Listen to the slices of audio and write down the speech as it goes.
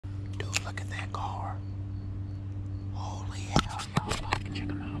Y'all about to check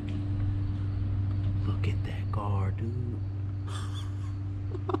him out. Look at that gar, dude.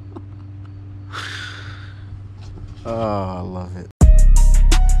 Oh, I love it.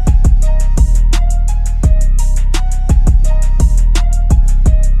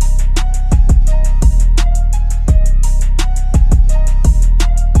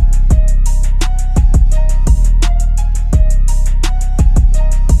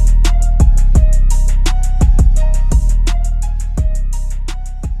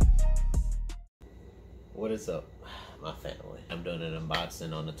 What is up, my family? I'm doing an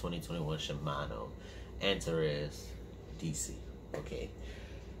unboxing on the 2021 Shimano Antares DC. Okay.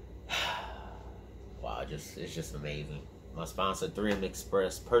 Wow, it's just amazing. My sponsor, 3M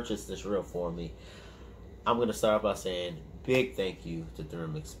Express, purchased this reel for me. I'm gonna start by saying big thank you to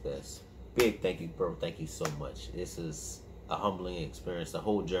 3M Express. Big thank you, bro. Thank you so much. This is a humbling experience, the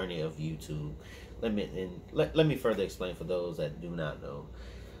whole journey of YouTube. Let me further explain for those that do not know.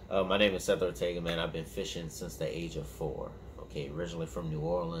 My name is Seth Ortega, man. I've been fishing since the age of 4. Okay, originally from New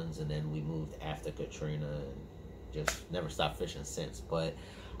Orleans, and then we moved after Katrina, and just never stopped fishing since. But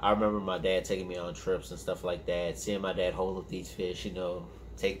I remember my dad taking me on trips and stuff like that, seeing my dad hold up these fish, you know,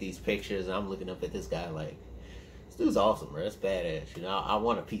 take these pictures, and I'm looking up at this guy like, this dude's awesome, bro. That's badass. You know, I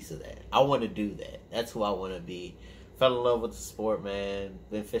want a piece of that. I want to do that. That's who I want to be. Fell in love with the sport, man.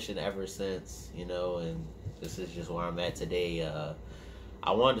 Been fishing ever since, you know, and this is just where I'm at today.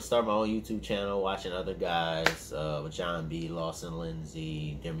 I wanted to start my own YouTube channel, watching other guys, John B, Lawson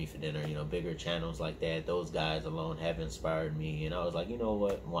Lindsay, Demi for Dinner, you know, bigger channels like that. Those guys alone have inspired me, and I was like, you know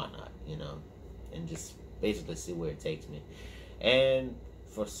what, why not, you know, and just basically see where it takes me. And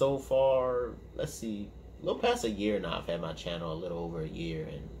for so far, let's see, a little past a year now, I've had my channel, a little over a year,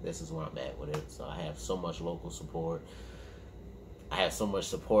 and this is where I'm at with it. So I have so much local support. I have so much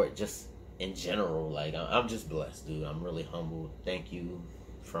support just in general. Like, I'm just blessed, dude. I'm really humbled. Thank you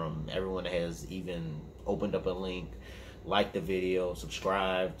from everyone that has even opened up a link, liked the video,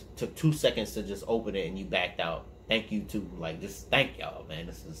 subscribed, took 2 seconds to just open it, and you backed out. Thank you too. Like, just thank y'all, man.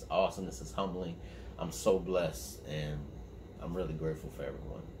 This is awesome. This is humbling. I'm so blessed, and I'm really grateful for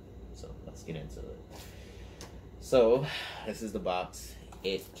everyone. So let's get into it. So this is the box.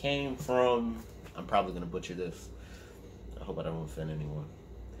 It came from, I'm probably gonna butcher this. I hope I don't offend anyone.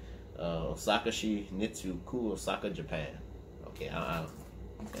 Osakashi Nitsuku, Osaka, Japan. Okay,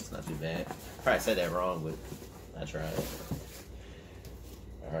 that's not too bad. Probably said that wrong, but I tried.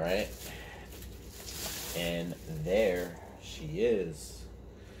 Alright. And there she is.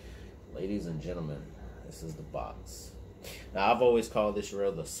 Ladies and gentlemen, this is the box. Now, I've always called this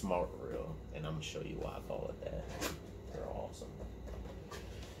reel the Smart Reel, and I'm going to show you why I call it that. They're awesome.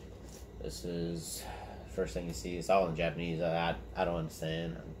 This is, first thing you see, it's all in Japanese. I don't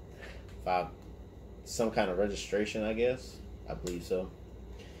understand. Some kind of registration, I guess. I believe so.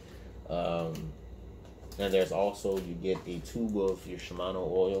 And there's also, you get a tube of your Shimano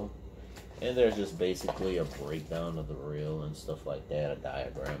oil. And there's just basically a breakdown of the reel and stuff like that. A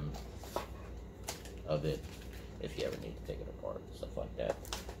diagram of it, if you ever need to take it apart, stuff like that.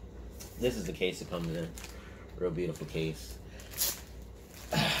 This is the case it comes in. Real beautiful case.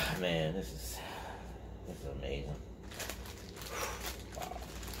 Man, this is amazing. Wow.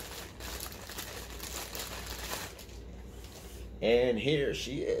 And here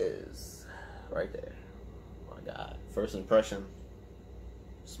she is, right there. Oh my God. First impression,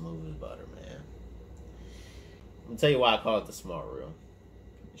 smooth as butter, man. Let me tell you why I call it the Smart Reel.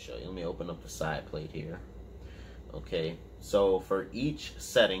 Let me show you. Let me open up the side plate here. Okay, so for each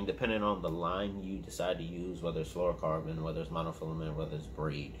setting, depending on the line you decide to use, whether it's fluorocarbon, whether it's monofilament, whether it's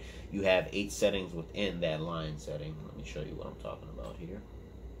braid, you have 8 settings within that line setting. Let me show you what I'm talking about here.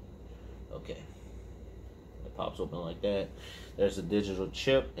 Okay, it pops open like that. There's a digital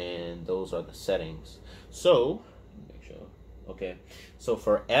chip, and those are the settings. So, make sure. Okay, so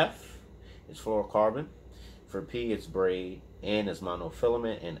for F, it's fluorocarbon. For P, it's braid. N is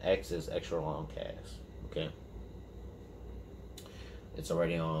monofilament, and X is extra long cast. Okay. It's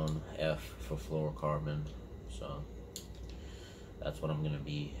already on F for fluorocarbon, so that's what I'm going to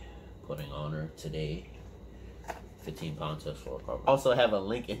be putting on her today. 15-pound test fluorocarbon. I also have a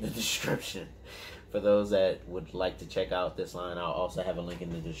link in the description for those that would like to check out this line. I'll also have a link in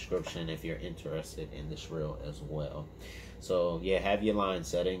the description if you're interested in this reel as well. So yeah, have your line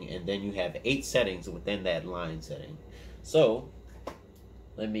setting, and then you have 8 settings within that line setting. So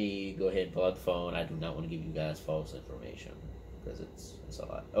let me go ahead and pull out the phone. I do not want to give you guys false information, because it's a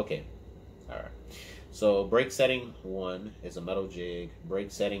lot. Okay, all right. So brake setting 1 is a metal jig.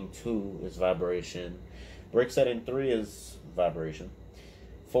 Brake setting 2 is vibration. Brake setting 3 is vibration.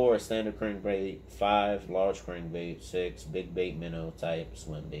 4 standard crankbait, 5 large crankbait, 6 big bait minnow type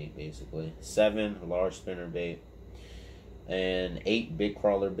swim bait basically, 7 large spinner bait, and 8 big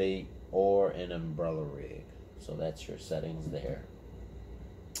crawler bait or an umbrella rig. So that's your settings there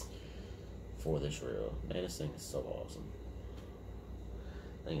for this reel. Man, this thing is so awesome.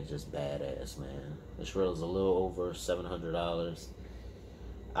 I think it's just badass, man. This reel is a little over $700.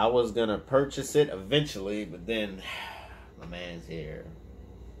 I was gonna purchase it eventually, but then my man's here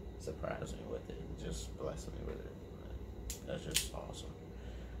surprised me with it, just blessed me with it. That's just awesome.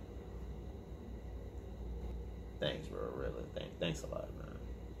 Thanks, bro. Really, thanks a lot, man.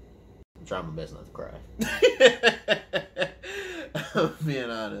 I'm trying my best not to cry. I'm being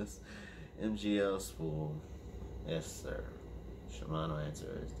honest. MGL spool, yes sir. Shimano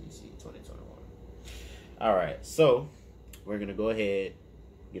Antares DC 2021. All right, so we're gonna go ahead,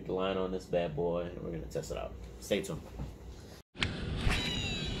 get the line on this bad boy, and we're gonna test it out. Stay tuned.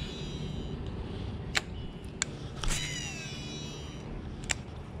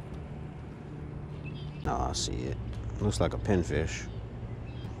 Oh, I see it. Looks like a pinfish.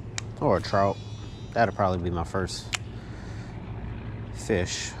 Or a trout. That'll probably be my first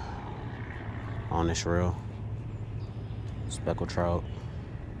fish on this reel. Speckled trout.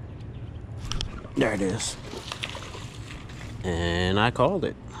 There it is. And I called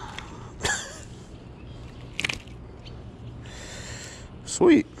it.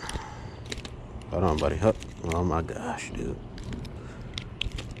 Sweet. Hold on, buddy. Oh my gosh, dude.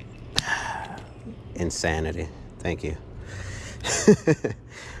 Insanity. Thank you.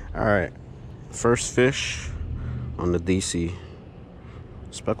 All right. First fish on the DC.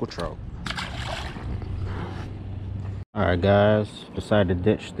 Speckled trout. All right, guys. Decided to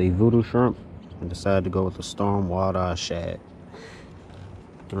ditch the Vudu shrimp and decided to go with the Storm Wildeye Shad.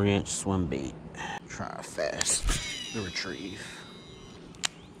 3-inch swim bait. Try fast to retrieve.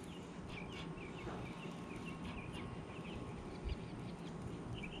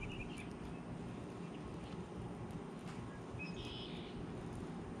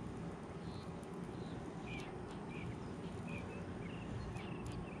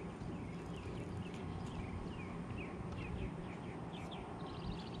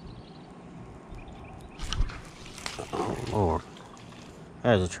 Oh, Lord.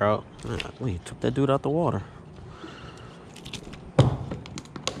 There's a trout. Well, you took that dude out the water.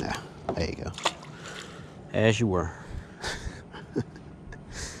 Yeah, there you go. As you were.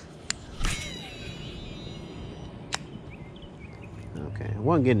 Okay, I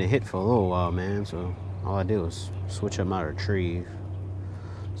wasn't getting a hit for a little while, man, so all I did was switch up my retrieve.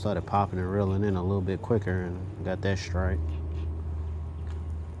 Started popping and reeling in a little bit quicker and got that strike.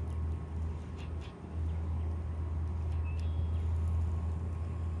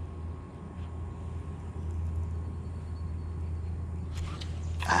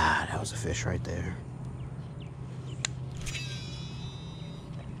 Ah, that was a fish right there.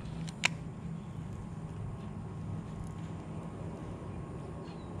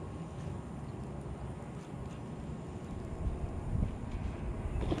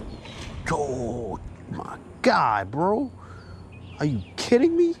 Oh my God, bro. Are you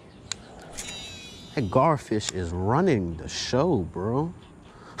kidding me? That garfish is running the show, bro.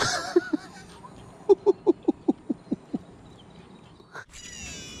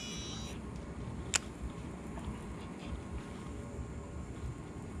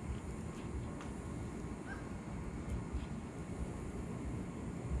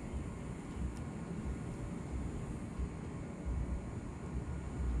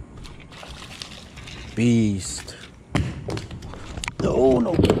 Beast. Oh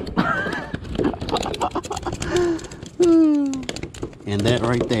no. And that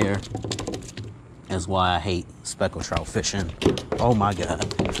right there is why I hate speckled trout fishing. Oh my God.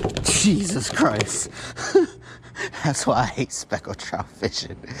 Jesus Christ. That's why I hate speckled trout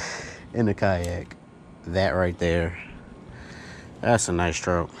fishing in the kayak. That right there. That's a nice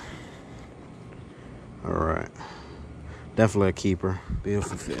trout. All right. Definitely a keeper.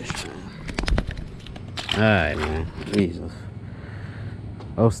 Beautiful fish, man. All right, man. Jesus.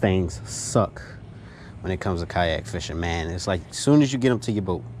 Those things suck when it comes to kayak fishing, man. It's like as soon as you get them to your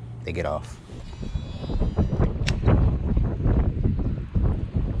boat, they get off.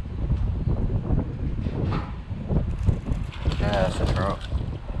 Yeah, that's a trout.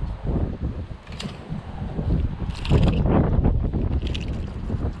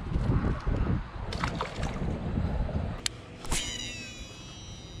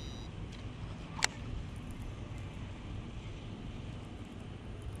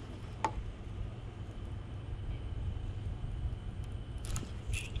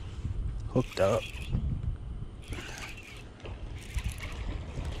 Hooked up.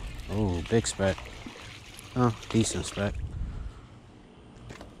 Oh, big speck. Oh, decent speck.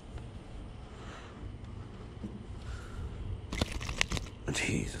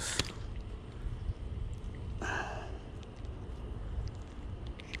 Jesus.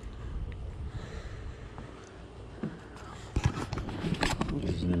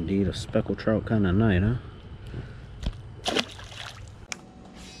 This is indeed a speckled trout kind of night, huh?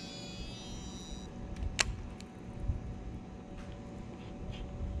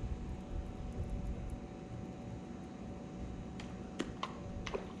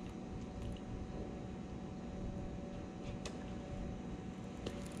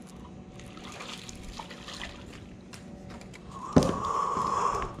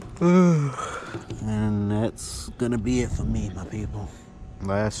 And that's gonna be it for me, my people.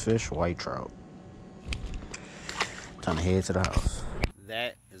 Last fish, white trout. Time to head to the house.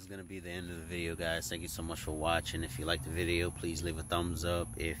 That is gonna be the end of the video, guys. Thank you so much for watching. If you liked the video, please leave a thumbs up.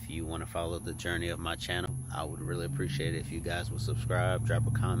 If you want to follow the journey of my channel, I would really appreciate it if you guys would subscribe, drop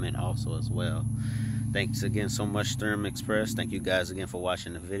a comment also as well. Thanks again so much, Therm Express. Thank you guys again for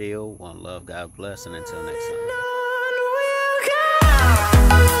watching the video. One love, God bless, and until next time.